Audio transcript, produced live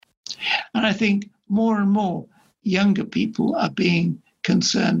And I think more and more younger people are being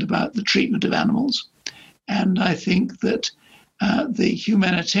concerned about the treatment of animals. And I think that the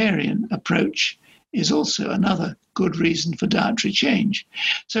humanitarian approach is also another good reason for dietary change.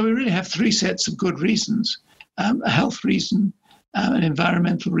 So we really have three sets of good reasons: a health reason, an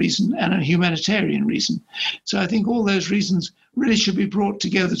environmental reason, and a humanitarian reason. So I think all those reasons really should be brought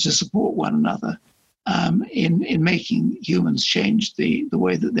together to support one another in making humans change the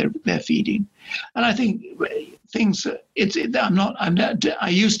way that they're feeding. And I think things. I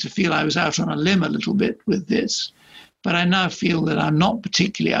used to feel I was out on a limb a little bit with this, but I now feel that I'm not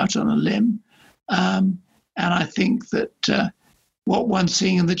particularly out on a limb. And I think that what one's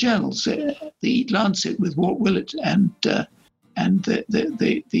seeing in the journals, the Eat Lancet with Walt Willett and the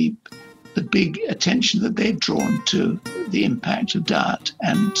big attention that they've drawn to the impact of diet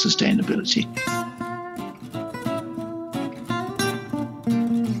and sustainability.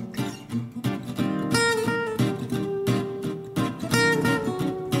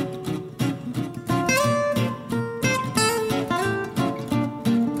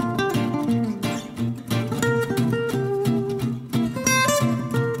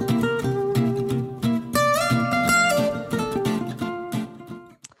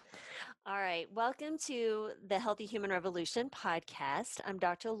 Welcome to the Healthy Human Revolution podcast. I'm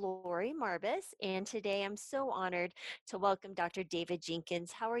Dr. Lori Marbas, and today I'm so honored to welcome Dr. David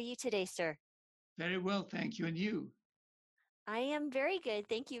Jenkins. How are you today, sir? Very well, thank you. And you? I am very good.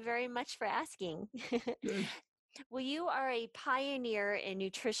 Thank you very much for asking. Good. Well, you are a pioneer in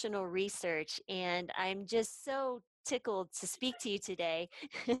nutritional research, and I'm just so tickled to speak to you today.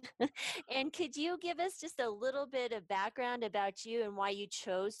 And could you give us just a little bit of background about you and why you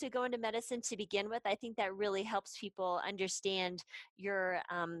chose to go into medicine to begin with? I think that really helps people understand your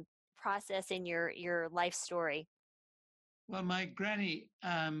process and your life story. Well, my granny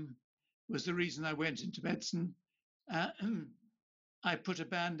was the reason I went into medicine. I put a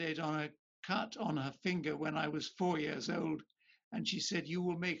Band-Aid on a cut on her finger when I was 4 years old, and she said, "You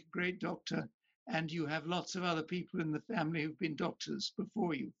will make a great doctor, and you have lots of other people in the family who've been doctors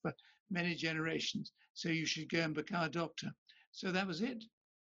before you for many generations, so you should go and become a doctor." So that was it.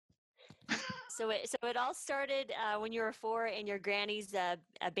 So it all started when you were 4 and your granny's a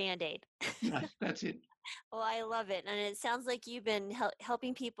Band-Aid. Right, that's it. Well, I love it. And it sounds like you've been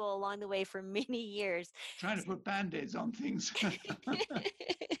helping people along the way for many years. Trying to put Band-Aids on things.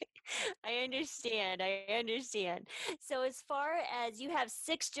 I understand. I understand. So as far as you have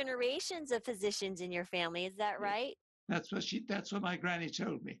 6 generations of physicians in your family, is that right? That's what my granny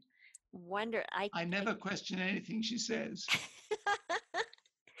told me. I never question anything she says.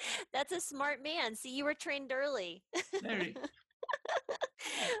 That's a smart man. See, you were trained early. Very.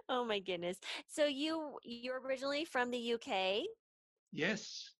 Oh my goodness. So you're originally from the UK?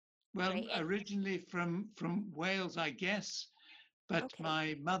 Yes. Well, Great. originally from Wales, I guess, but Okay.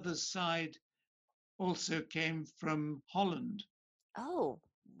 my mother's side also came from Holland. Oh,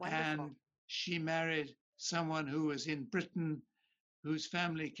 wonderful. And she married someone who was in Britain, whose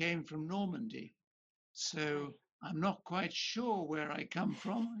family came from Normandy. So I'm not quite sure where I come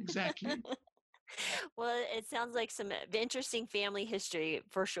from exactly. Well, it sounds like some interesting family history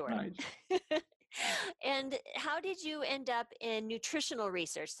for sure. Right. And how did you end up in nutritional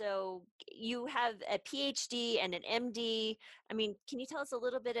research? So you have a PhD and an MD. I mean, can you tell us a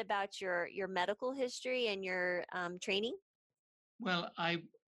little bit about your medical history and your training? Well, I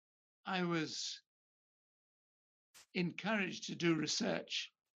was encouraged to do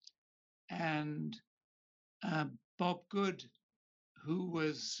research, and Bob Good, who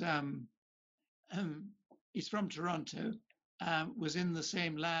was he's from Toronto, was in the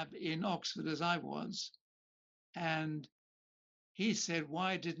same lab in Oxford as I was, and he said,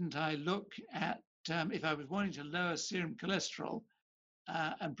 "Why didn't I look at if I was wanting to lower serum cholesterol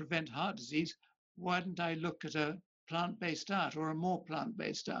and prevent heart disease? Why didn't I look at a plant-based diet or a more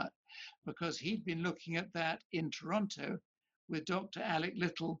plant-based diet?" Because he'd been looking at that in Toronto with Dr. Alec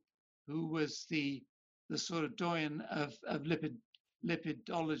Little, who was the sort of doyen of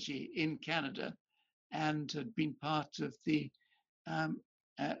lipidology in Canada, and had been part of the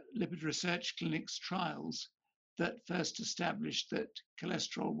lipid research clinics trials that first established that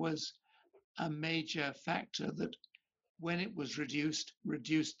cholesterol was a major factor that, when it was reduced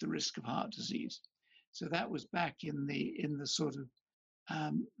the risk of heart disease. So that was back in the sort of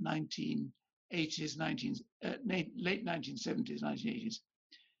 1980s, late 1970s, 1980s.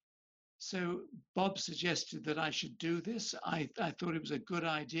 So Bob suggested that I should do this. I thought it was a good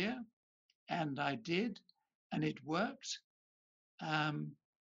idea, and I did, and it worked.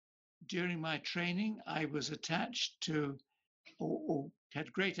 During my training, I was attached to or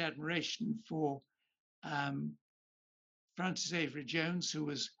had great admiration for Francis Avery Jones, who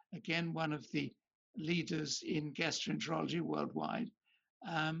was again one of the leaders in gastroenterology worldwide.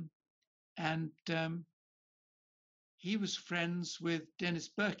 And he was friends with Dennis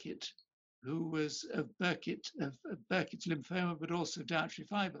Burkitt, who was of Burkitt's lymphoma, but also dietary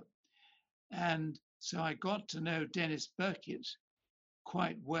fiber. And so I got to know Dennis Burkitt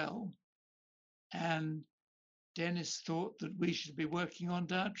quite well. And Dennis thought that we should be working on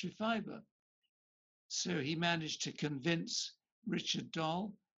dietary fiber. So he managed to convince Richard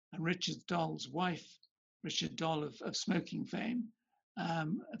Doll and Richard Doll's wife, Richard Doll of smoking fame,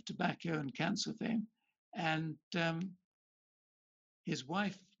 of tobacco and cancer fame. And his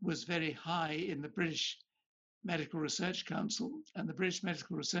wife was very high in the British Medical Research Council, and the British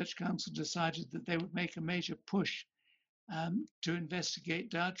Medical Research Council decided that they would make a major push to investigate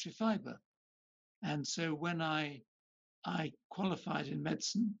dietary fiber. And so when I qualified in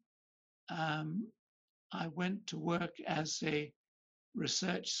medicine, I went to work as a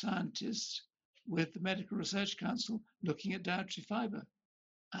research scientist with the Medical Research Council looking at dietary fiber.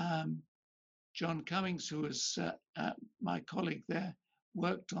 John Cummings, who was my colleague there,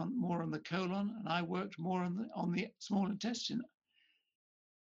 worked more on the colon, and I worked more on the small intestine.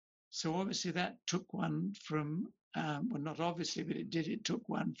 So obviously that took one from, well, not obviously, but it took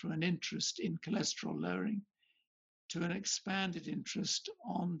one from an interest in cholesterol lowering to an expanded interest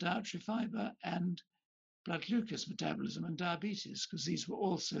on dietary fiber and blood glucose metabolism and diabetes, because these were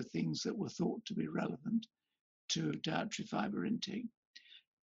also things that were thought to be relevant to dietary fiber intake.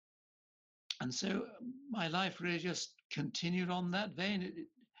 And so my life really just continued on that vein. It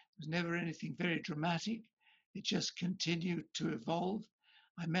was never anything very dramatic. It just continued to evolve.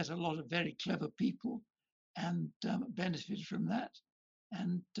 I met a lot of very clever people and benefited from that.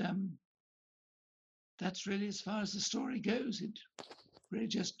 And that's really as far as the story goes. It really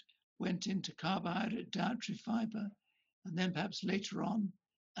just went into carbohydrate, dietary fiber, and then perhaps later on,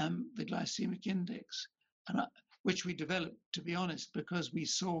 the glycemic index, which we developed, to be honest, because we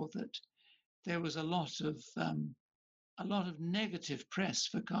saw that there was a lot of negative press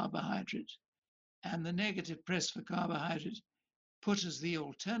for carbohydrate, and the negative press for carbohydrate put as the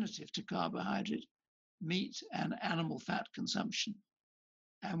alternative to carbohydrate meat and animal fat consumption.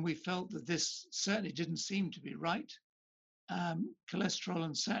 And we felt that this certainly didn't seem to be right. Cholesterol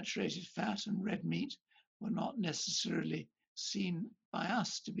and saturated fat and red meat were not necessarily seen by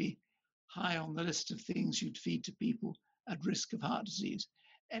us to be high on the list of things you'd feed to people at risk of heart disease.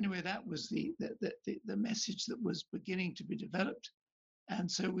 Anyway, that was the message that was beginning to be developed. And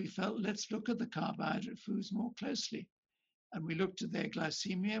so we felt, let's look at the carbohydrate foods more closely. And we looked at their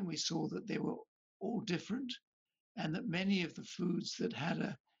glycemia, and we saw that they were all different, and that many of the foods that had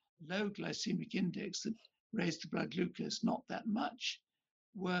a low glycemic index that raised the blood glucose not that much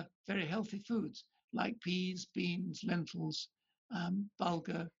were very healthy foods, like peas, beans, lentils,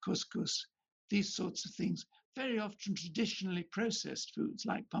 bulgur, couscous, these sorts of things, very often traditionally processed foods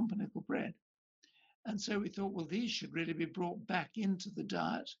like pumpernickel bread. And so we thought, well, these should really be brought back into the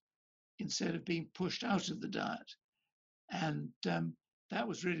diet instead of being pushed out of the diet. And that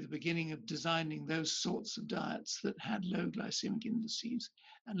was really the beginning of designing those sorts of diets that had low glycemic indices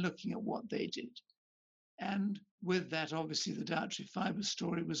and looking at what they did. And with that, obviously, the dietary fiber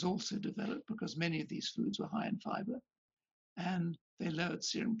story was also developed because many of these foods were high in fiber and they lowered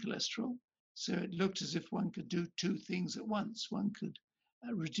serum cholesterol. So it looked as if one could do two things at once. One could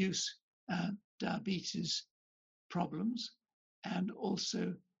reduce diabetes problems and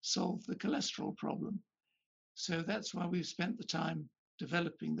also solve the cholesterol problem. So that's why we've spent the time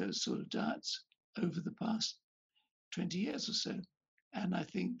developing those sort of diets over the past 20 years or so. And I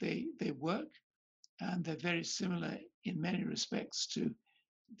think they work, and they're very similar in many respects to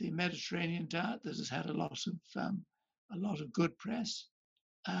the Mediterranean diet that has had a lot of good press,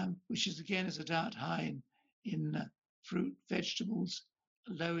 which is again is a diet high in fruit, vegetables,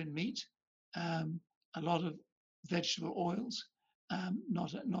 low in meat, a lot of vegetable oils,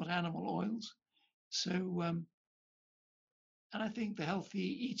 not animal oils. So, and I think the healthy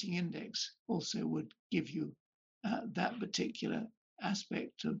eating index also would give you that particular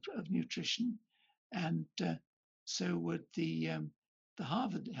aspect of nutrition, and so would the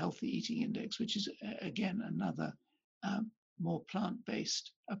Harvard Healthy Eating Index, which is again another more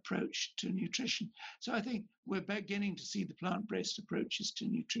plant-based approach to nutrition. So I think we're beginning to see the plant-based approaches to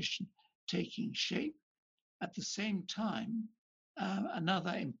nutrition taking shape. At the same time,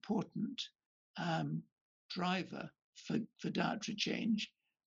 another important driver for dietary change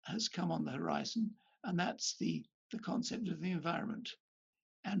has come on the horizon, and that's the concept of the environment.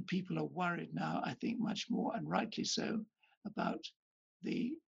 And people are worried now, I think, much more, and rightly so, about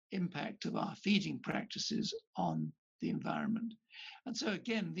the impact of our feeding practices on the environment. And so,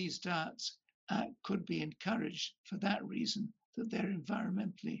 again, these diets could be encouraged for that reason, that they're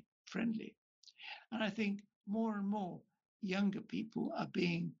environmentally friendly. And I think more and more younger people are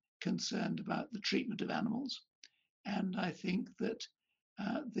being concerned about the treatment of animals. And I think that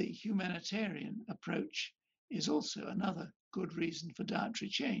the humanitarian approach is also another good reason for dietary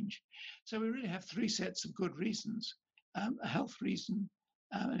change. So we really have three sets of good reasons: a health reason,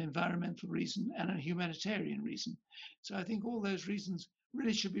 an environmental reason, and a humanitarian reason. So I think all those reasons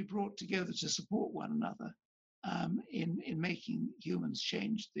really should be brought together to support one another in making humans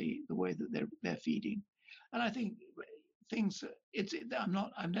change the way that they're feeding. And I think things.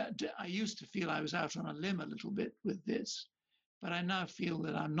 I used to feel I was out on a limb a little bit with this, but I now feel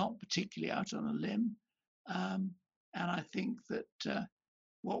that I'm not particularly out on a limb. And I think that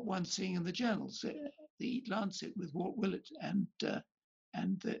what one's seeing in the journals, the Eat Lancet with Walt Willett, and the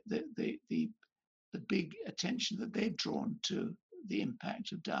big attention that they've drawn to the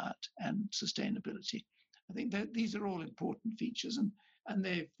impact of diet and sustainability. I think that these are all important features, and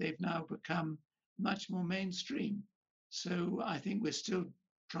they've now become much more mainstream. So I think we're still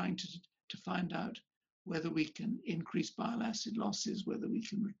trying to find out whether we can increase bile acid losses, whether we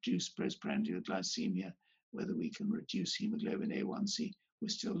can reduce postprandial glycemia, whether we can reduce hemoglobin A1C. We're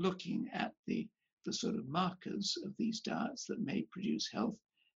still looking at the sort of markers of these diets that may produce health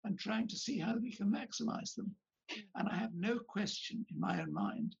and trying to see how we can maximize them. And I have no question in my own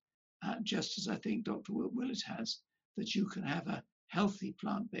mind, just as I think Dr. Willett has, that you can have a healthy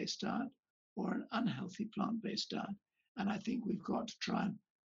plant-based diet or an unhealthy plant-based diet. And I think we've got to try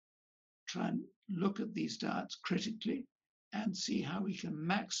and look at these diets critically and see how we can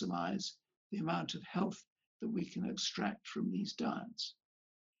maximize the amount of health that we can extract from these diets.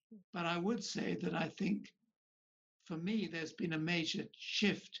 But I would say that I think, for me, there's been a major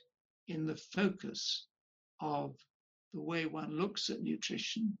shift in the focus of the way one looks at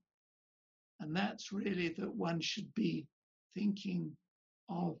nutrition. And that's really that one should be thinking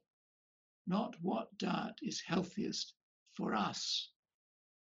of not what diet is healthiest for us,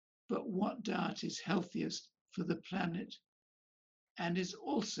 but what diet is healthiest for the planet and is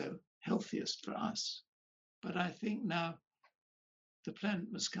also healthiest for us. But I think now the planet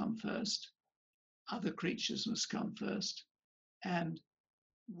must come first, other creatures must come first, and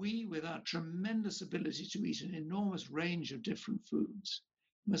we, with our tremendous ability to eat an enormous range of different foods,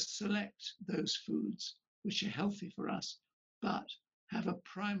 must select those foods which are healthy for us, but have a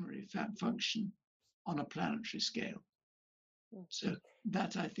primary function on a planetary scale. So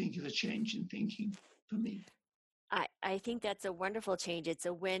that, I think, is a change in thinking for me. I think that's a wonderful change. It's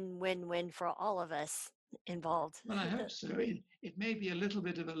a win-win-win for all of us involved. Well, I hope so. It may be a little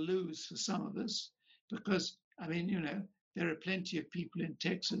bit of a lose for some of us because, I mean, there are plenty of people in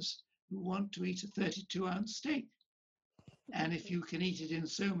Texas who want to eat a 32-ounce steak. And if you can eat it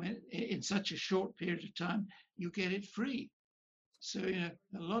in such a short period of time, you get it free. So, a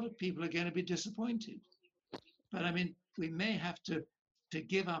lot of people are going to be disappointed. But I mean, we may have to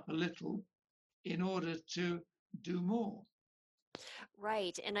give up a little in order to do more.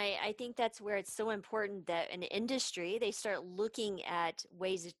 Right. And I think that's where it's so important that an industry, they start looking at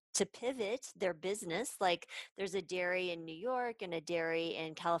ways to pivot their business. Like there's a dairy in New York and a dairy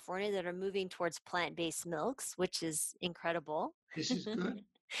in California that are moving towards plant-based milks, which is incredible. This is good.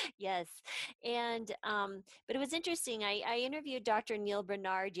 Yes. And, but it was interesting. I interviewed Dr. Neil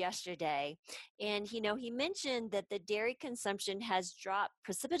Bernard yesterday, and, he mentioned that the dairy consumption has dropped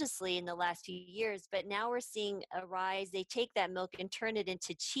precipitously in the last few years, but now we're seeing a rise. They take that milk and turn it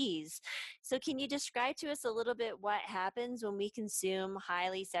into cheese. So can you describe to us a little bit what happens when we consume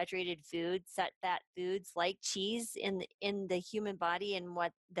highly saturated foods, fat foods like cheese in the human body and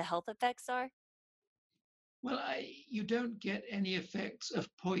what the health effects are? Well, you don't get any effects of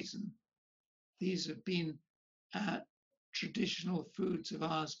poison. These have been traditional foods of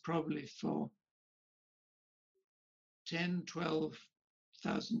ours probably for 10,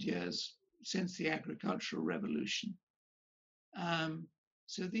 12,000 years since the agricultural revolution.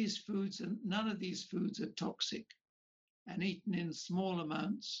 So these foods, none of these foods are toxic, and eaten in small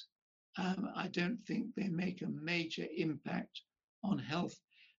amounts, I don't think they make a major impact on health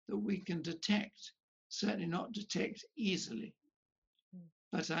that we can detect. Certainly not detect easily.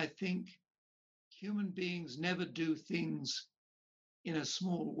 But I think human beings never do things in a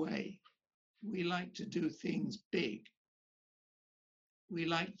small way. We like to do things big. We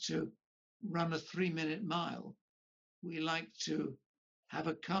like to run a 3-minute mile. We like to have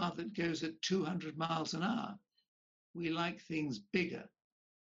a car that goes at 200 miles an hour. We like things bigger.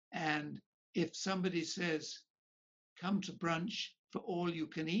 And if somebody says, come to brunch for all you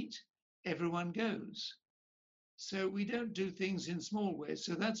can eat, everyone goes. So we don't do things in small ways.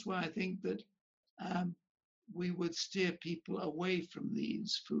 So that's why I think that um, we would steer people away from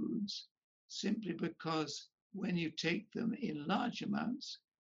these foods simply because when you take them in large amounts,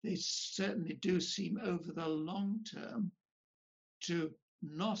 they certainly do seem over the long term to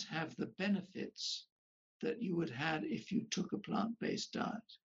not have the benefits that you would have if you took a plant-based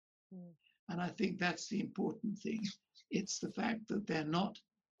diet. Mm. And I think that's the important thing. It's the fact that they're not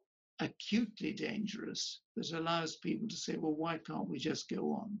acutely dangerous that allows people to say, well, why can't we just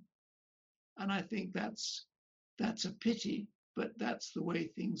go on? And I think that's a pity, but that's the way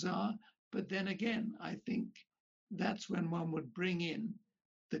things are. But then again, I think that's when one would bring in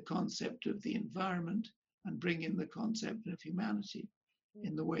the concept of the environment and bring in the concept of humanity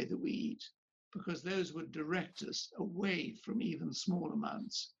in the way that we eat, because those would direct us away from even small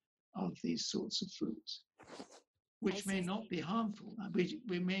amounts of these sorts of foods, which may not be harmful.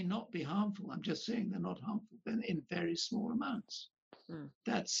 We may not be harmful. I'm just saying they're not harmful, but in very small amounts. Mm.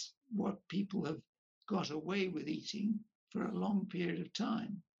 That's what people have got away with eating for a long period of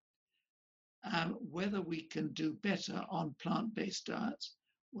time. Whether we can do better on plant-based diets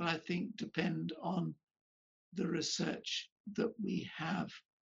will, I think, depend on the research that we have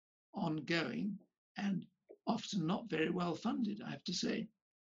ongoing and often not very well funded, I have to say.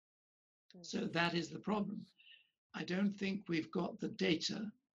 So that is the problem. I don't think we've got the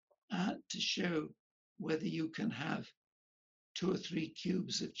data to show whether you can have 2 or 3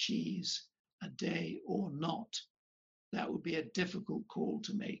 cubes of cheese a day or not. That would be a difficult call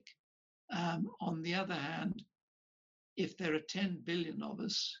to make. On the other hand, if there are 10 billion of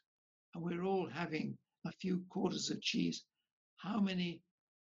us and we're all having a few quarters of cheese, how many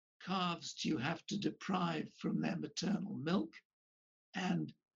calves do you have to deprive from their maternal milk?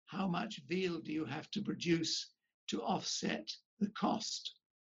 And how much veal do you have to produce to offset the cost?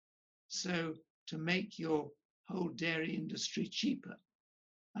 So to make your whole dairy industry cheaper.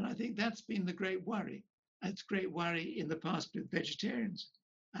 And I think that's been the great worry. It's great worry in the past with vegetarians,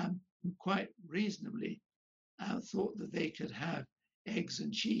 who quite reasonably thought that they could have eggs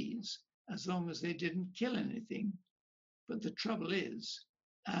and cheese as long as they didn't kill anything. But the trouble is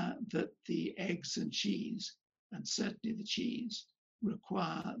that the eggs and cheese, and certainly the cheese,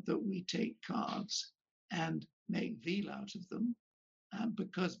 require that we take calves and make veal out of them,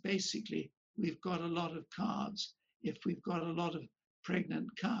 because basically we've got a lot of calves if we've got a lot of pregnant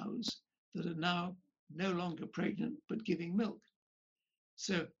cows that are now no longer pregnant but giving milk.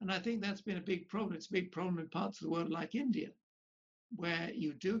 So, and I think that's been a big problem. It's a big problem in parts of the world like India, where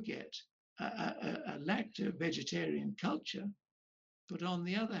you do get a lacto-vegetarian culture, but on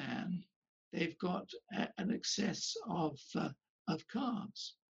the other hand, they've got an excess of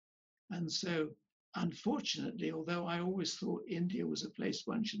carbs. And so, unfortunately, although I always thought India was a place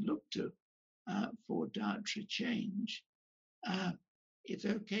one should look to for dietary change, it's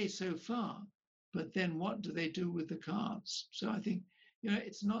okay so far. But then what do they do with the carbs? So I think,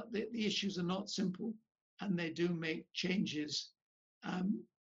 it's not the issues are not simple, and they do make changes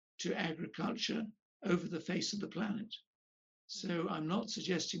to agriculture over the face of the planet. So I'm not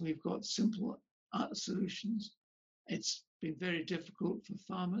suggesting we've got simple solutions. It's been very difficult for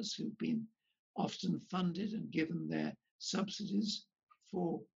farmers who've been often funded and given their subsidies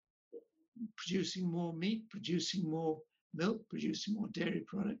for producing more meat, producing more milk, producing more dairy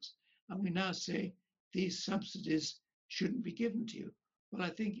products. And we now say these subsidies shouldn't be given to you. Well, I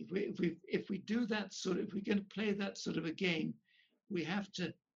think if we do that if we're going to play that sort of a game, we have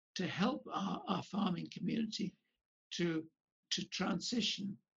to help our farming community to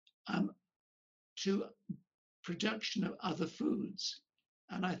transition to production of other foods.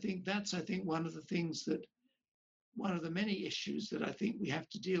 And I think that's one of the things that one of the many issues that I think we have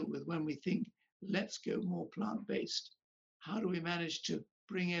to deal with when we think, let's go more plant-based. How do we manage to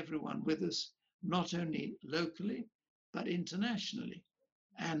bring everyone with us, not only locally, but internationally?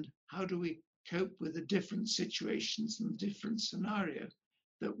 And how do we cope with the different situations and different scenarios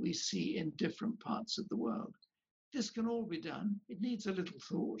that we see in different parts of the world? This can all be done. It needs a little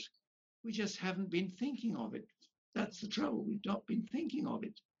thought. We just haven't been thinking of it. That's the trouble. We've not been thinking of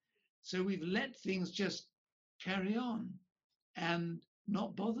it. So we've let things just carry on and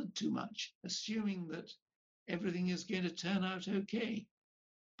not bothered too much, assuming that everything is going to turn out okay.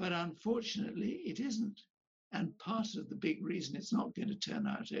 But unfortunately, it isn't. And part of the big reason it's not going to turn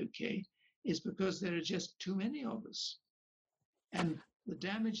out okay is because there are just too many of us. And the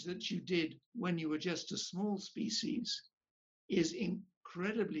damage that you did when you were just a small species is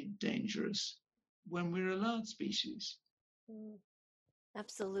incredibly dangerous when we're a large species.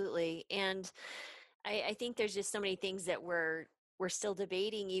 Absolutely. And I think there's just so many things that we're still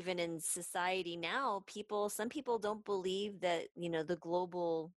debating even in society now. Some people don't believe that, the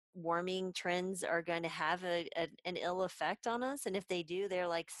global warming trends are going to have an ill effect on us. And if they do, they're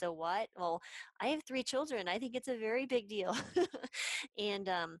like, so what? Well, I have three children. I think it's a very big deal. And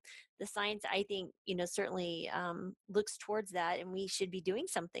the science, I think, certainly looks towards that, and we should be doing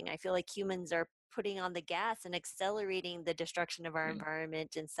something. I feel like humans are putting on the gas and accelerating the destruction of our Yeah.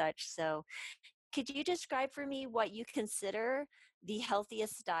 environment and such. So could you describe for me what you consider the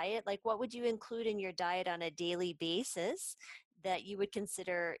healthiest diet? Like, what would you include in your diet on a daily basis that you would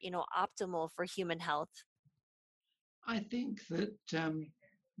consider, optimal for human health? I think that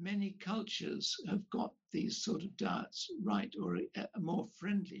many cultures have got these sort of diets right, or are more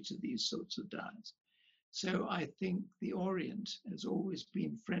friendly to these sorts of diets. So I think the Orient has always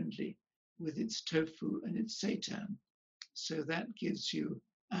been friendly with its tofu and its seitan. So that gives you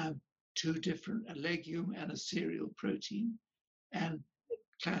two different, a legume and a cereal protein. And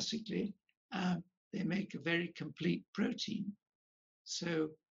classically, they make a very complete protein. So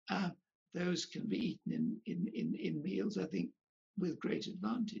uh, those can be eaten in meals, I think, with great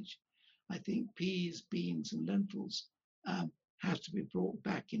advantage. I think peas, beans, and lentils have to be brought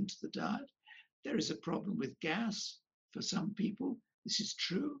back into the diet. There is a problem with gas for some people. This is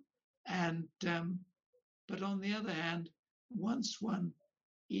true. And but on the other hand, once one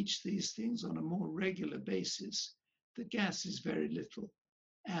eats these things on a more regular basis, the gas is very little.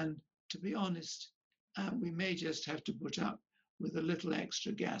 And to be honest, we may just have to put up with a little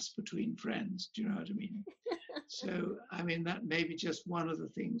extra gas between friends. Do you know what I mean? So, I mean, that may be just one of the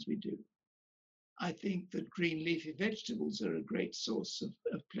things we do. I think that green leafy vegetables are a great source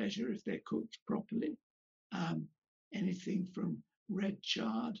of pleasure if they're cooked properly. Um, Anything from red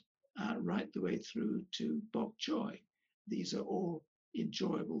chard right the way through to bok choy. These are all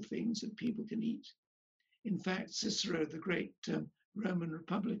enjoyable things that people can eat. In fact, Cicero, the great Roman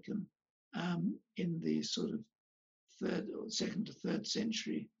Republican, in the sort of third or second to third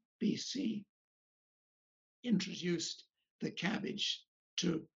century BC, introduced the cabbage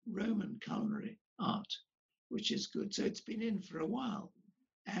to Roman culinary art, which is good. So it's been in for a while.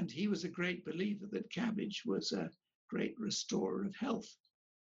 And he was a great believer that cabbage was a great restorer of health.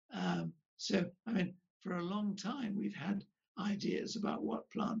 So, I mean, for a long time, we've had ideas about what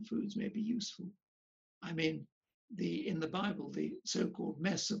plant foods may be useful. I mean, in the Bible, the so-called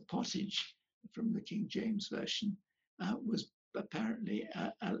mess of pottage from the King James version was apparently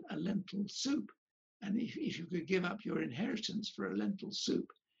a lentil soup. And if you could give up your inheritance for a lentil soup,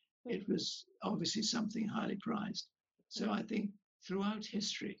 it was obviously something highly prized. So I think throughout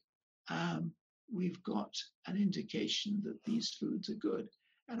history, um, we've got an indication that these foods are good.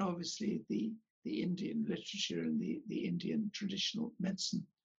 And obviously the Indian literature and the Indian traditional medicine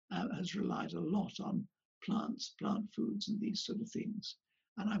has relied a lot on plants, plant foods, and these sort of things.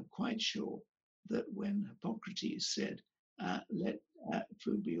 And I'm quite sure that when Hippocrates said, let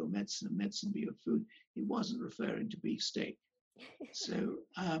food be your medicine and medicine be your food, he wasn't referring to beefsteak. So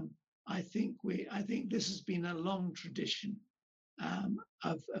I think this has been a long tradition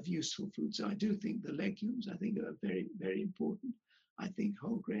of useful food. So I do think the legumes, I think, are very, very important. I think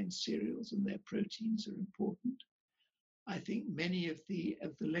whole grain cereals and their proteins are important. I think many of the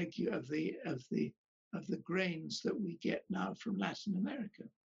legume of the grains that we get now from Latin America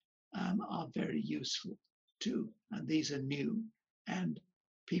are very useful too, and these are new. And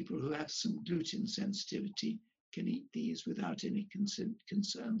people who have some gluten sensitivity can eat these without any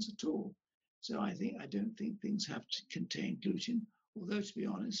concerns at all. So I don't think things have to contain gluten. Although to be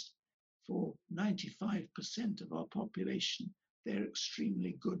honest, for 95% of our population, they're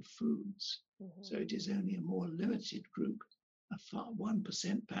extremely good foods. Mm-hmm. So it is only a more limited group,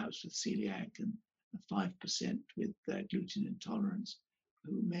 1% perhaps with celiac and 5% with gluten intolerance,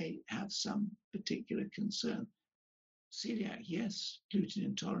 who may have some particular concern. Celiac, yes, gluten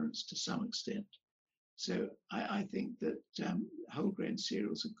intolerance to some extent. So I think that whole grain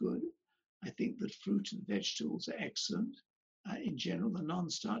cereals are good. I think that fruit and vegetables are excellent. In general, the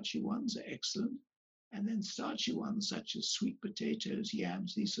non-starchy ones are excellent. And then starchy ones such as sweet potatoes,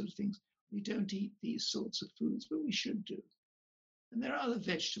 yams, these sort of things. We don't eat these sorts of foods, but we should do. And there are other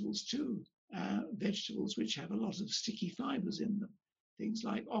vegetables too, vegetables which have a lot of sticky fibers in them, things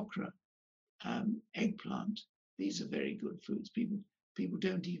like okra, eggplant. These are very good foods. People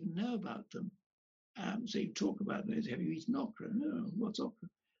don't even know about them. So you talk about those. Have you eaten okra? No. What's okra?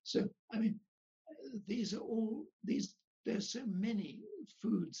 So I mean, these are all these. There's so many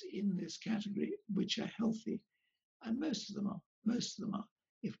foods in this category which are healthy, and most of them are. Most of them are.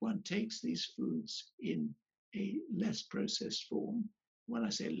 If one takes these foods in a less processed form, when I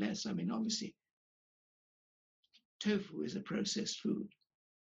say less, I mean obviously tofu is a processed food.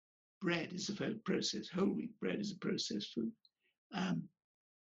 Bread is a processed, whole wheat bread is a processed food. Um,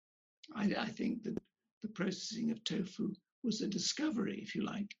 I think that the processing of tofu was a discovery, if you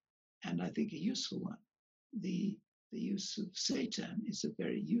like, and I think a useful one. The use of seitan is a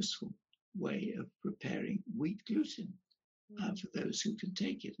very useful way of preparing wheat gluten for those who can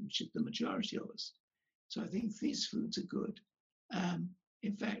take it, which is the majority of us. So I think these foods are good.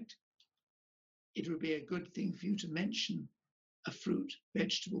 In fact, it would be a good thing for you to mention a fruit,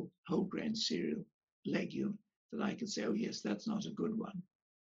 vegetable, whole grain cereal, legume, that I could say, oh, yes, that's not a good one.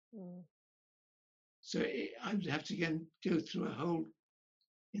 Mm. So I would have to again go through a whole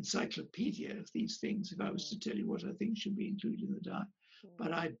encyclopedia of these things if I was to tell you what I think should be included in the diet.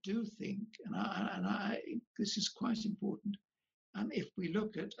 But I do think, and this is quite important, if we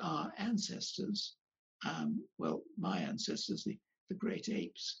look at our ancestors, well, my ancestors, the great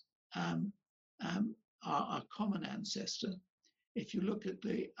apes, our common ancestor. If you look at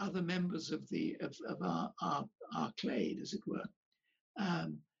the other members of our clade, as it were,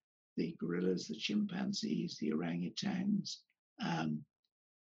 the gorillas, the chimpanzees, the orangutans,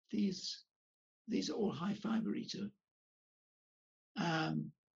 these are all high fiber eater.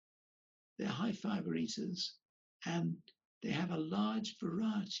 They're high fiber eaters, and they have a large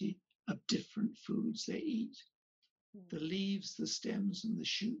variety of different foods they eat. The leaves, the stems, and the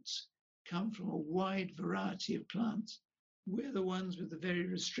shoots come from a wide variety of plants. We're the ones with a very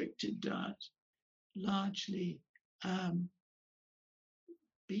restricted diet, largely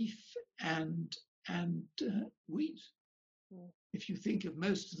beef and wheat. If you think of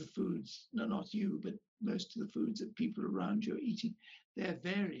most of the foods, no, not you, but most of the foods that people around you are eating, they're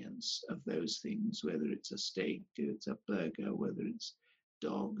variants of those things, whether it's a steak, it's a burger, whether it's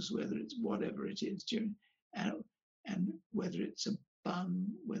dogs, whether it's whatever it is, and whether it's a bun,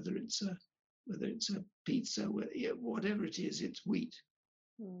 whether it's a pizza, whatever it is, it's wheat.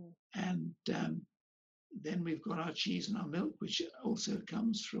 And then we've got our cheese and our milk, which also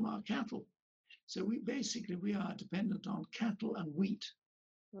comes from our cattle. So we are dependent on cattle and wheat.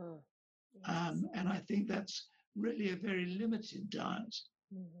 And I think that's really a very limited diet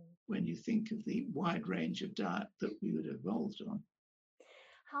when you think of the wide range of diet that we would have evolved on.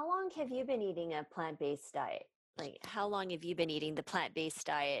 How long have you been eating a plant-based diet? Like, how long have you been eating the plant-based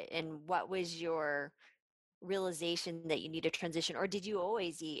diet, and what was your realization that you need to transition, or did you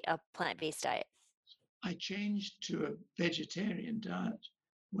always eat a plant-based diet? I changed to a vegetarian diet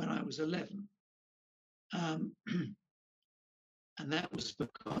when I was 11. And that was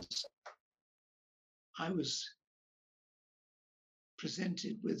because I was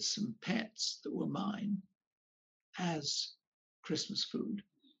presented with some pets that were mine as Christmas food.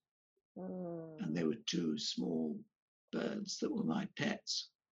 And there were two small birds that were my pets.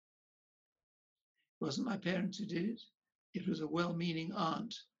 It wasn't my parents who did it. It was a well-meaning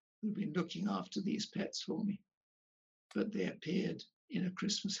aunt who'd been looking after these pets for me. But they appeared in a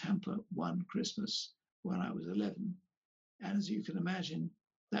Christmas hamper one Christmas when I was 11. And as you can imagine,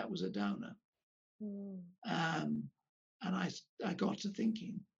 that was a downer. And I got to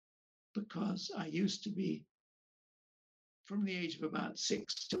thinking, because I used to be, from the age of about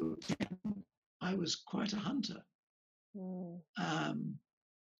 6 to 10, I was quite a hunter.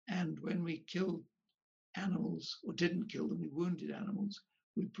 And when we killed animals, or didn't kill them, we wounded animals,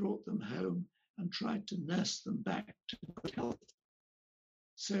 we brought them home and tried to nurse them back to good health.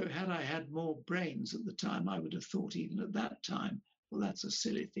 So had I had more brains at the time, I would have thought even at that time, well, that's a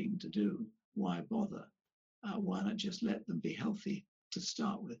silly thing to do. Why bother? Why not just let them be healthy to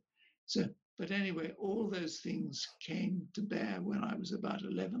start with? So, but anyway, all those things came to bear when I was about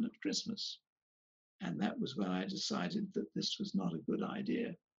 11 at Christmas. And that was when I decided that this was not a good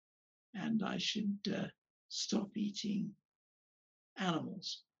idea and I should stop eating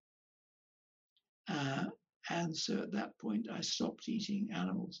animals. And so at that point, I stopped eating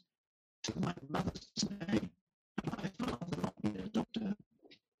animals. To my mother's dismay, my father got me a doctor.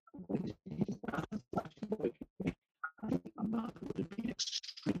 I think my mother would have been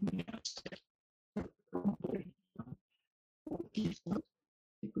extremely upset. It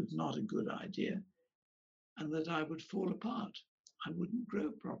was not a good idea, and that I would fall apart. I wouldn't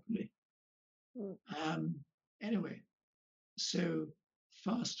grow properly. Anyway, so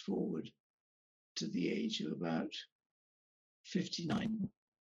fast forward to the age of about 59,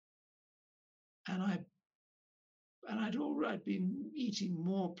 and I'd been eating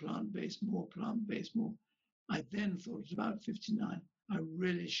more plant-based. I then thought at about 59, I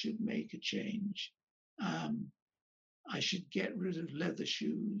really should make a change. I should get rid of leather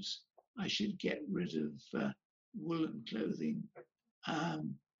shoes. I should get rid of woolen clothing.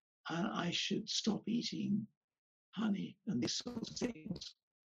 And I should stop eating honey and these sorts of things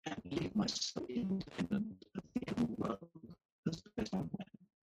and leave myself independent of the inner world as best I can,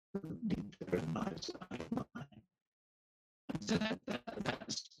 leave their own lives out of mine. And so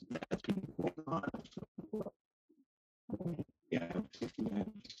that's been going on for, yeah, 50 years,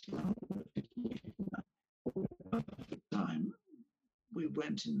 50 years now. At the time, we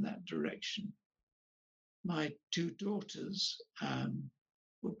went in that direction. My two daughters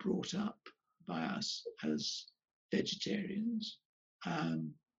were brought up by us as vegetarians.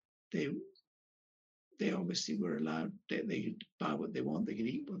 Um, they they obviously were allowed. They could buy what they want. They could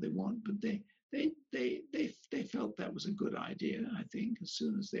eat what they want. But they felt that was a good idea. I think as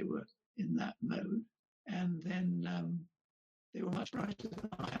soon as they were in that mode, and then they were much brighter than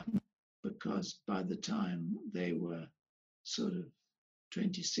I am, because by the time they were sort of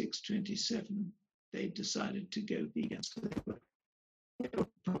 26, 27, they decided to go vegan. So they were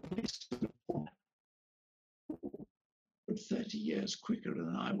probably sort of 30 years quicker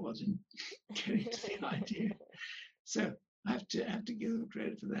than I was in getting to the idea. So I have to give them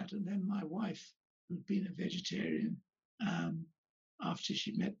credit for that. And then my wife, who'd been a vegetarian after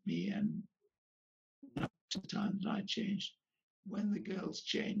she met me and up to the time that I changed, when the girls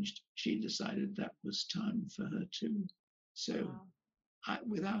changed, she decided that was time for her too. So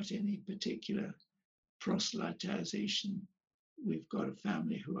without any particular proselytization, we've got a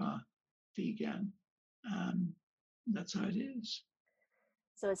family who are vegan. That's how it is.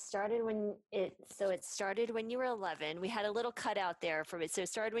 So it started when you were 11. We had a little cutout there from it. So it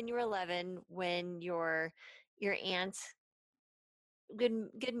started when you were 11, when your aunt,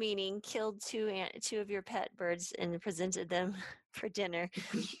 good meaning, killed two of your pet birds and presented them for dinner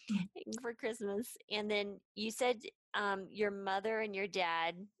for Christmas. And then you said your mother and your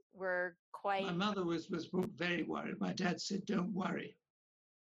dad were quite. My mother was very worried. My dad said, "Don't worry."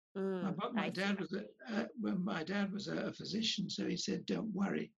 My dad was a physician, so he said, "Don't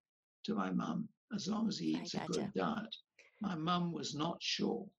worry," to my mum, as long as he eats a good diet. My mum was not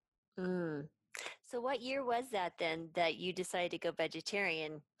sure. So what year was that then that you decided to go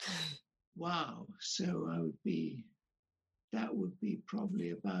vegetarian? Wow. So that would be probably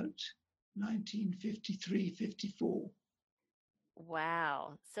about 1953, 54.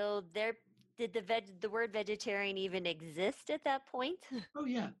 Wow. So did the word vegetarian even exist at that point? Oh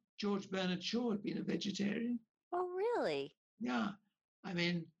yeah, George Bernard Shaw had been a vegetarian. Oh really? Yeah, I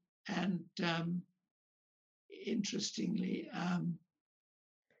mean, and interestingly,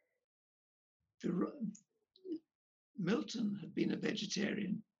 Milton had been a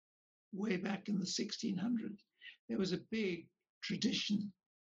vegetarian way back in the 1600s. There was a big tradition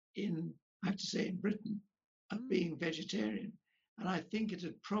I have to say, in Britain, of being vegetarian. And I think it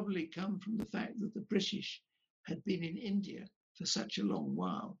had probably come from the fact that the British had been in India for such a long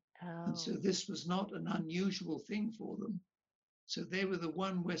while. Oh. And so this was not an unusual thing for them. So they were the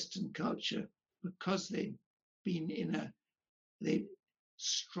one Western culture, because they'd been they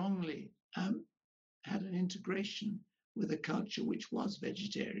strongly had an integration with a culture which was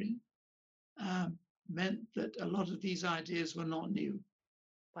vegetarian, meant that a lot of these ideas were not new.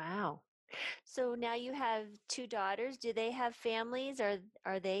 Wow. So now you have two daughters. Do they have families?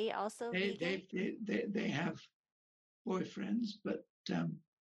 Are they also vegan? They have boyfriends, but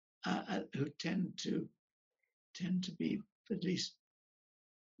who tend to be at least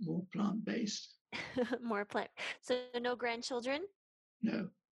more plant-based. More plant. So no grandchildren? No.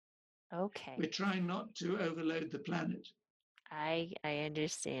 Okay. We're trying not to overload the planet. I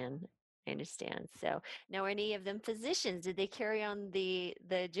understand. I understand. So now, are any of them physicians? Did they carry on the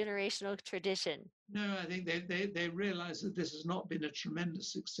generational tradition? No, I think they realize that this has not been a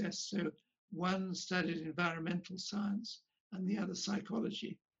tremendous success. So one studied environmental science and the other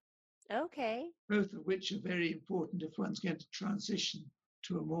psychology. Okay. Both of which are very important if one's going to transition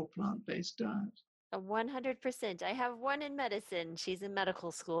to a more plant-based diet. 100%. I have one in medicine. She's in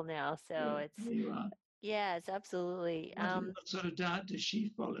medical school now, so it's. There you are. Yes, absolutely. What sort of diet does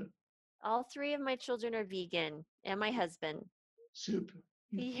she follow? All three of my children are vegan, and my husband. Super.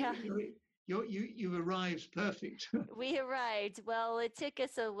 Yeah. You arrived perfect. We arrived. Well, it took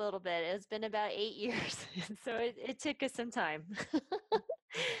us a little bit. It's been about 8 years, so it took us some time.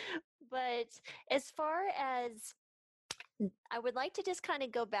 But as far as I would like to just kind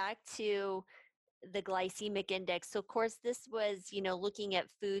of go back to the glycemic index. So of course this was, looking at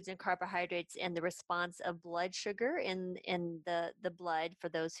foods and carbohydrates and the response of blood sugar in the blood, for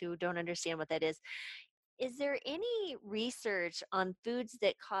those who don't understand what that is. Is there any research on foods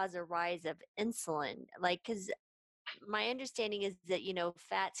that cause a rise of insulin? Like, because my understanding is that,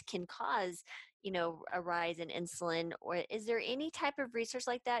 fats can cause, a rise in insulin, or is there any type of research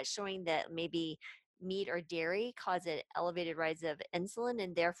like that showing that maybe meat or dairy cause an elevated rise of insulin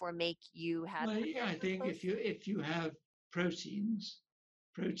and therefore make you have Well, yeah, I think hyperglycemia? if you have proteins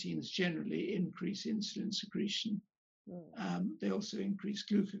generally increase insulin secretion. Mm. They also increase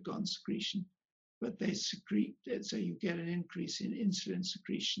glucagon secretion, but they secrete, so you get an increase in insulin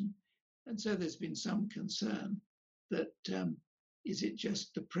secretion. And so there's been some concern that is it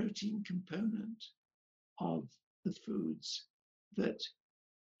just the protein component of the foods that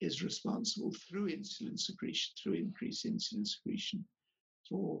is responsible through insulin secretion, through increased insulin secretion,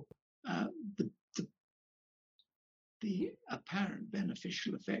 for uh, the, the, the apparent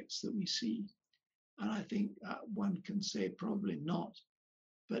beneficial effects that we see. And I think one can say probably not,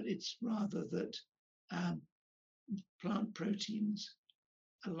 but it's rather that um, plant proteins,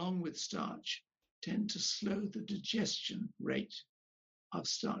 along with starch, tend to slow the digestion rate of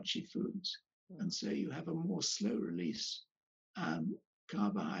starchy foods. And so you have a more slow release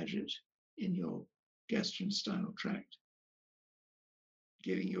carbohydrate in your gastrointestinal tract,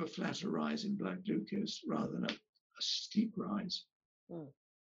 giving you a flatter rise in blood glucose rather than a steep rise. Mm.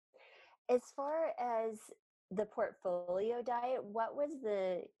 As far as the portfolio diet, what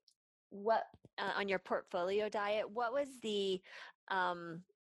on your portfolio diet, what was the um,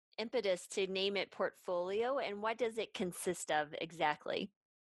 impetus to name it portfolio, and what does it consist of exactly?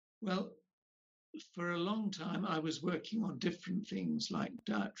 Well, for a long time, I was working on different things like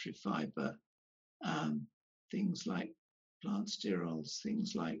dietary fiber, um, things like plant sterols,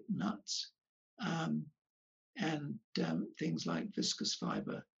 things like nuts, um, and things like viscous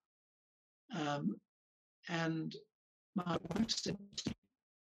fiber. And my wife said,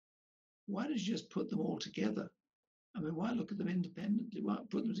 why don't you just put them all together? I mean, why look at them independently? Why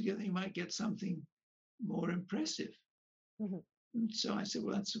put them together? You might get something more impressive. Mm-hmm. And so I said,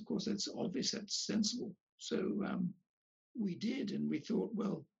 well, that's, of course, that's obvious, that's sensible. So we did, and we thought,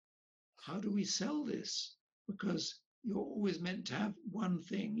 well, how do we sell this? Because you're always meant to have one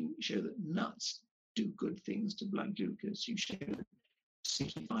thing. You show that nuts do good things to blood glucose. You show that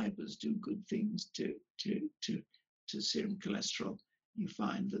city fibers do good things to serum cholesterol. You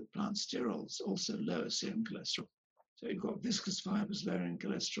find that plant sterols also lower serum cholesterol. So you've got viscous fibers lowering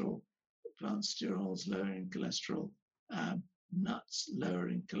cholesterol, plant sterols lowering cholesterol, nuts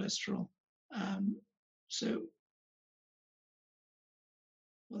lowering cholesterol. So,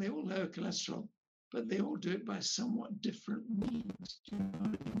 well, they all lower cholesterol, but they all do it by somewhat different means. Do you know what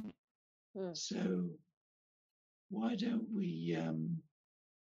I mean? So why don't we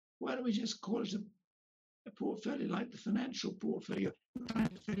just call it a portfolio like the financial portfolio? You're trying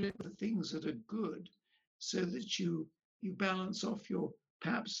to fill it with things that are good, so that you balance off your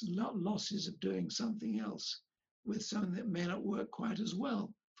perhaps losses of doing something else with something that may not work quite as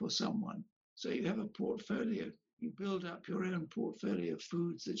well for someone. So you have a portfolio. You build up your own portfolio of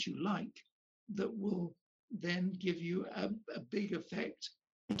foods that you like that will then give you a big effect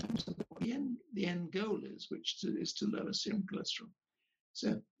in terms of what the end goal is, which is to lower serum cholesterol.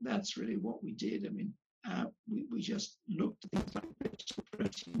 So that's really what we did. I mean, we just looked at things like vegetable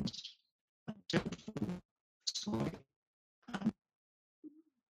proteins, tofu, soy,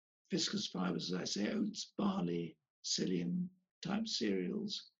 viscous fibers, as I say, oats, barley, psyllium type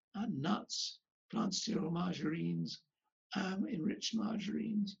cereals, nuts, plant sterol margarines, enriched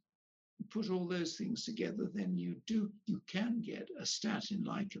margarines. You put all those things together, then you can get a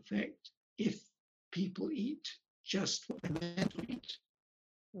statin-like effect if people eat just what they're meant to eat.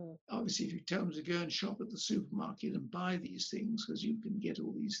 Obviously, if you tell them to go and shop at the supermarket and buy these things, because you can get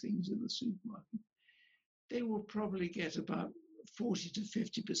all these things in the supermarket, they will probably get about 40 to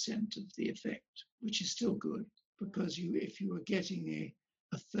 50% of the effect, which is still good, because if you are getting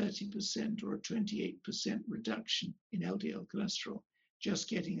a 30% or a 28% reduction in LDL cholesterol, just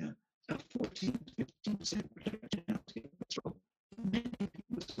getting a 14 to 15% reduction in LDL cholesterol, many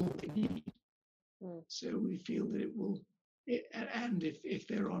people is all they need. So we feel that it will, and if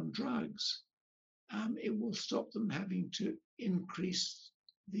they're on drugs, it will stop them having to increase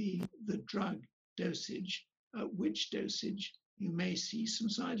the drug dosage, at which dosage you may see some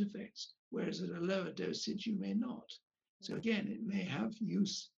side effects, whereas at a lower dosage you may not. So again, it may have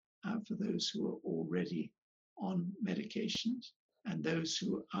use for those who are already on medications and those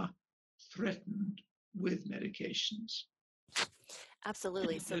who are threatened with medications.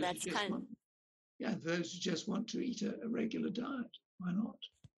 Absolutely. So that's kind of... those who just want to eat a regular diet, why not?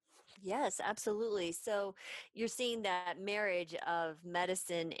 Yes, absolutely. So you're seeing that marriage of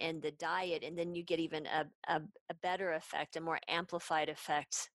medicine and the diet, and then you get even a better effect, a more amplified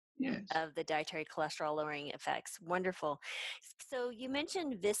effect. Yes. of the dietary cholesterol lowering effects. Wonderful. So you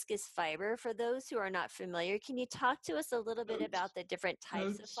mentioned viscous fiber. For those who are not familiar, can you talk to us a little bit about Oats, the different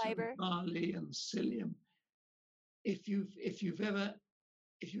types of oats and fiber? barley and psyllium. If you've ever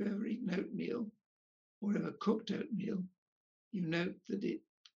eaten oatmeal or ever cooked oatmeal, you note that it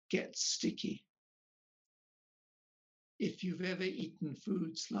gets sticky. If you've ever eaten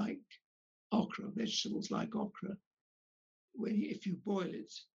foods like okra, vegetables like okra, if you boil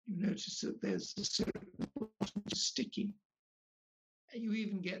it, you notice that there's a certain sticky. And you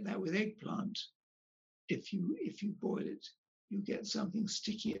even get that with eggplant. If you boil it, you get something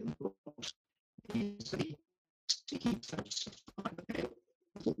sticky at the bottom. These are the sticky types of fiber,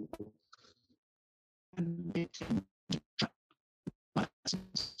 and they tend to trap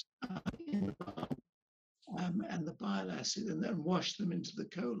acids in the bile, and the bile acid, and then wash them into the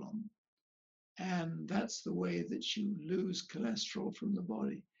colon. And that's the way that you lose cholesterol from the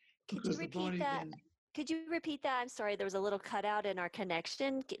body, Could you because the repeat body that? then, Could you repeat that? I'm sorry, there was a little cutout in our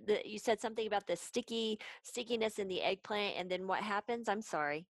connection. You said something about the stickiness in the eggplant, and then what happens? I'm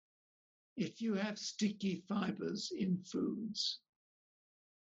sorry. if you have sticky fibers in foods,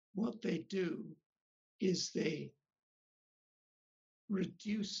 what they do is they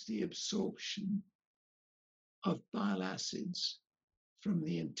reduce the absorption of bile acids from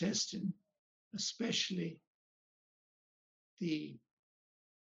the intestine, especially the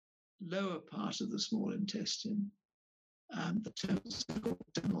lower part of the small intestine, the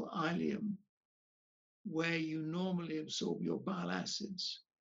terminal ileum, where you normally absorb your bile acids.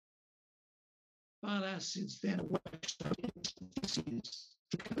 Bile acids then are washed out into the feces,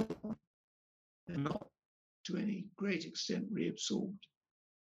 the colon. They're not to any great extent reabsorbed.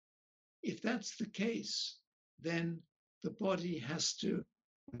 If that's the case, then the body has to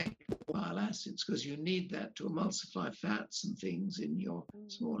make bile acids, because you need that to emulsify fats and things in your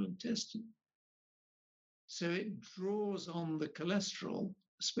small intestine. So it draws on the cholesterol,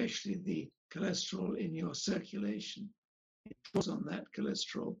 especially the cholesterol in your circulation. It draws on that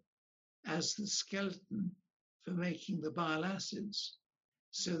cholesterol as the skeleton for making the bile acids.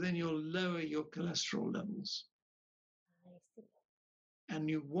 So then you'll lower your cholesterol levels. And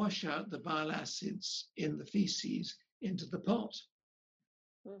you wash out the bile acids in the feces into the pot.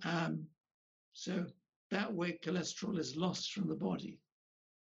 So that way cholesterol is lost from the body.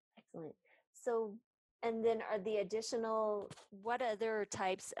 Excellent. So, and then are the additional, what other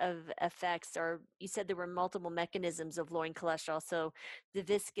types of effects, or you said there were multiple mechanisms of lowering cholesterol. So the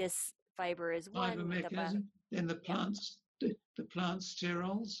viscous fiber is Fiber one. mechanism. Then the Yep. plants, the plant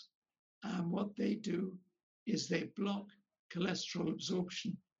sterols, what they do is they block cholesterol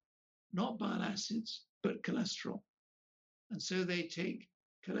absorption, not bile acids, but cholesterol. And so they take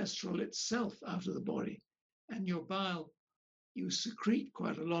cholesterol itself out of the body. And your bile, you secrete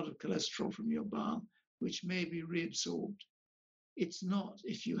quite a lot of cholesterol from your bile, which may be reabsorbed. It's not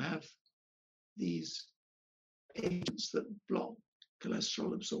if you have these agents that block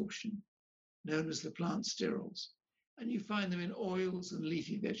cholesterol absorption, known as the plant sterols. And you find them in oils and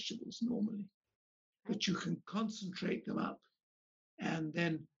leafy vegetables normally. But you can concentrate them up and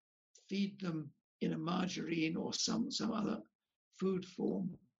then feed them in a margarine or some other food form,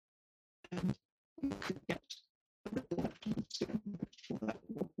 and you can get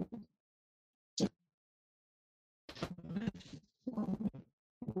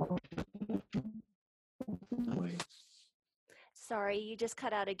Sorry, you just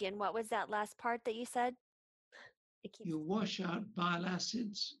cut out again. What was that last part that you said? You wash out bile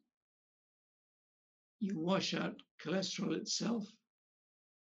acids, you wash out cholesterol itself.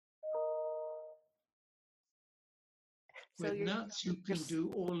 So With nuts, you can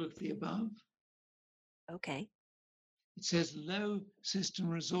do all of the above. Okay. It says low system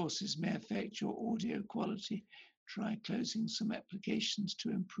resources may affect your audio quality. Try closing some applications to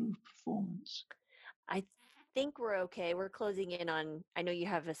improve performance. I think we're okay. We're closing in on, I know you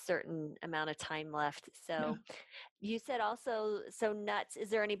have a certain amount of time left. So you said also, so nuts, is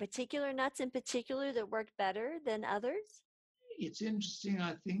there any particular nuts in particular that work better than others? It's interesting.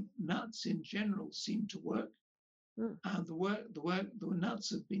 I think nuts in general seem to work. The nuts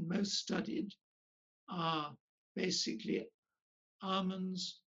that have been most studied are basically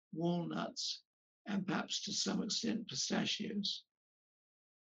almonds, walnuts, and perhaps to some extent pistachios.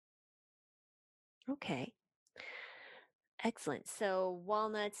 Okay. Excellent. So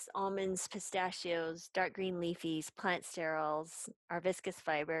walnuts, almonds, pistachios, dark green leafies, plant sterols, our viscous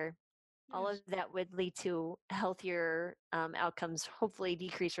fiber, all of that would lead to healthier outcomes, hopefully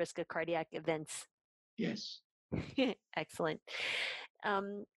decreased risk of cardiac events. Yes. Excellent.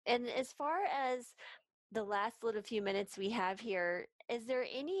 And as far as the last little few minutes we have here, is there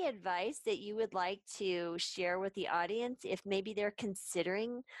any advice that you would like to share with the audience if maybe they're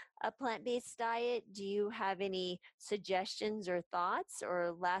considering a plant based diet? Do you have any suggestions or thoughts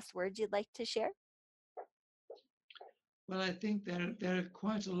or last words you'd like to share? Well, I think there are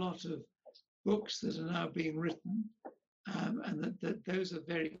quite a lot of books that are now being written, and that those are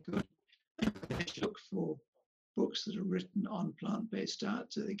very good. They should look for books that are written on plant-based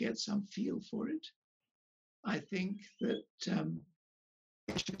diet so they get some feel for it. I think that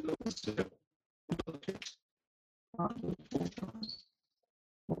they should also look at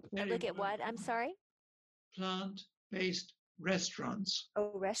very Look at what? I'm sorry. plant-based restaurants.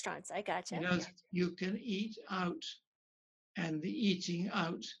 Oh, restaurants. I gotcha. Because you can eat out, and the eating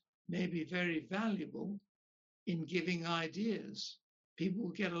out may be very valuable in giving ideas. People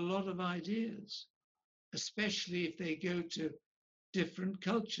get a lot of ideas, especially if they go to different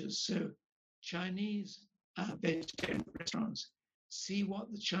cultures. So Chinese vegetarian restaurants, see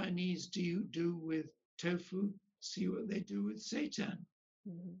what the Chinese do with tofu, see what they do with seitan.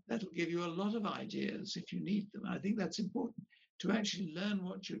 Mm-hmm. That'll give you a lot of ideas if you need them. I think that's important to actually learn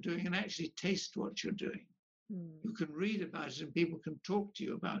what you're doing and actually taste what you're doing. You can read about it and people can talk to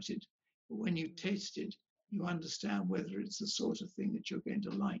you about it, but when you taste it, you understand whether it's the sort of thing that you're going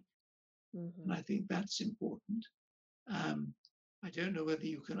to like. And I think that's important. I don't know whether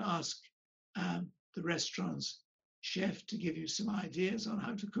you can ask the restaurant's chef to give you some ideas on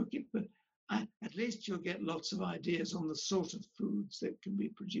how to cook it, but at least you'll get lots of ideas on the sort of foods that can be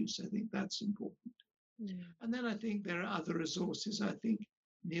produced. I think that's important. And then I think there are other resources. I think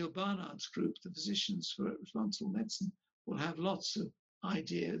Neil Barnard's group, the Physicians for Responsible Medicine, will have lots of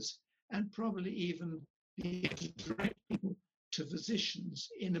ideas and probably even be able to direct people to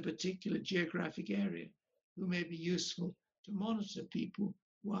physicians in a particular geographic area who may be useful to monitor people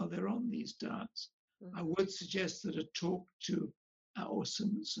while they're on these diets. I would suggest that a talk to or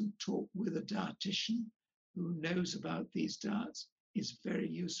some talk with a dietitian who knows about these diets is very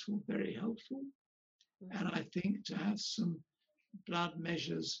useful, very helpful. And I think to have some blood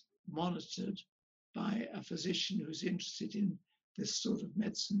measures monitored by a physician who's interested in this sort of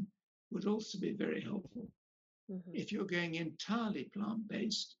medicine would also be very helpful. If you're going entirely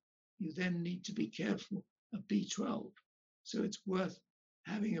plant-based, you then need to be careful of B12. So it's worth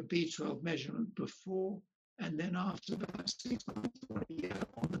having a B12 measurement before and then after about 6 months or a year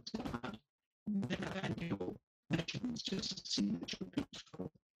on the diet, and then annual measurements just to see that your B12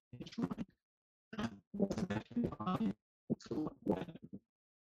 is right.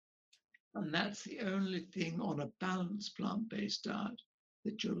 And that's the only thing on a balanced plant-based diet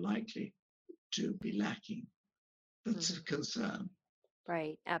that you're likely to be lacking. That's a concern.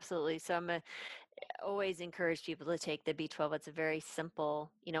 Right, absolutely. So always encourage people to take the B12. It's a very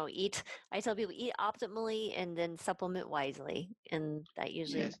simple, eat. I tell people eat optimally and then supplement wisely. And that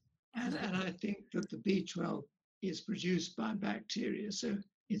usually. Yes. And I think that the B12 is produced by bacteria. So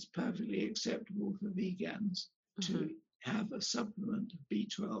it's perfectly acceptable for vegans to have a supplement of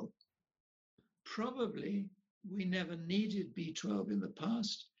B12. Probably we never needed B12 in the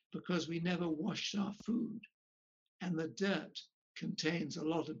past because we never washed our food. And the dirt contains a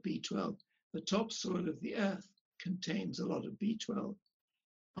lot of B12. The topsoil of the earth contains a lot of B12.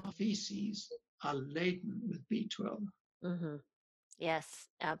 Our feces are laden with B12. Yes,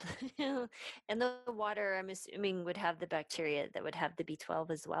 and the water, I'm assuming, would have the bacteria that would have the B12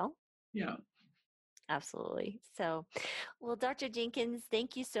 as well. Yeah. Absolutely. So, well, Dr. Jenkins,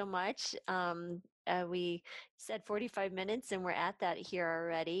 thank you so much. We said 45 minutes and we're at that here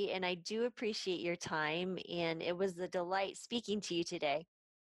already. And I do appreciate your time. And it was a delight speaking to you today.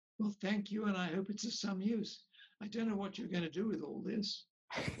 Well, thank you. And I hope it's of some use. I don't know what you're going to do with all this.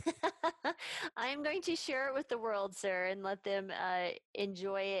 I'm going to share it with the world, sir, and let them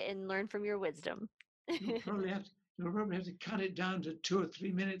enjoy it and learn from your wisdom. You'll probably have to cut it down to 2 or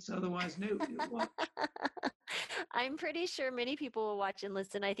 3 minutes. Otherwise, nobody will watch. I'm pretty sure many people will watch and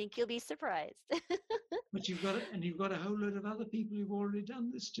listen. I think you'll be surprised. But you've got a whole load of other people who've already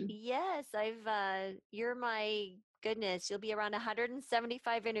done this too. Yes, you're my goodness. You'll be around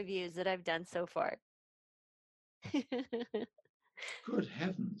 175 interviews that I've done so far. Good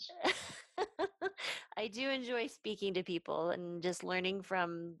heavens. I do enjoy speaking to people and just learning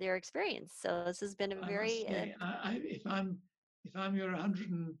from their experience. So this has been a very. If I'm your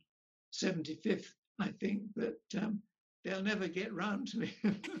 175th, I think that they'll never get round to me.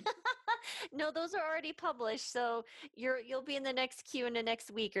 No, those are already published, so you'll be in the next queue in the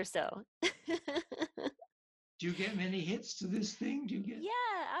next week or so. Do you get many hits to this thing? Do you get?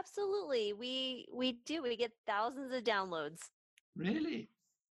 Yeah, absolutely. We do. We get thousands of downloads. Really?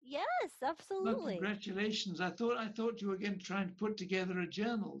 Yes, Well, absolutely. congratulations. I thought you were going to try and put together a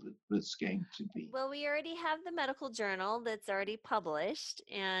journal that was going to be. Well, we already have the medical journal that's already published,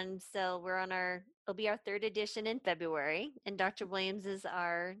 and so it'll be our third edition in February, and Dr. Williams is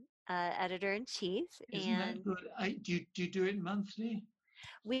our editor in chief, Isn't that and good? Do you do it monthly?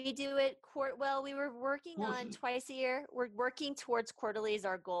 we do it well, we were working on Quarterly? twice a year. We're working towards quarterly as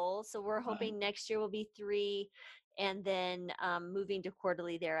our goal, so we're Right. hoping next year will be three, and then moving to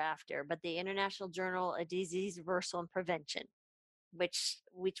quarterly thereafter. But the International Journal of Disease Reversal and Prevention, which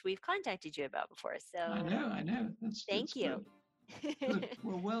we've contacted you about before. I So know, I know. That's thank you. good. Good.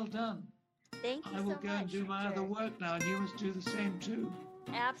 Well, well done. Thank you I will so go and much, do my other sir. work now, and you must do the same too.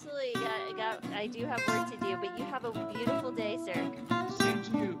 Absolutely. I do have work to do, but you have a beautiful day, sir. Same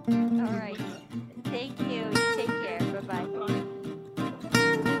to you. All Good right. weather. Thank you. You take care. Bye bye. Bye.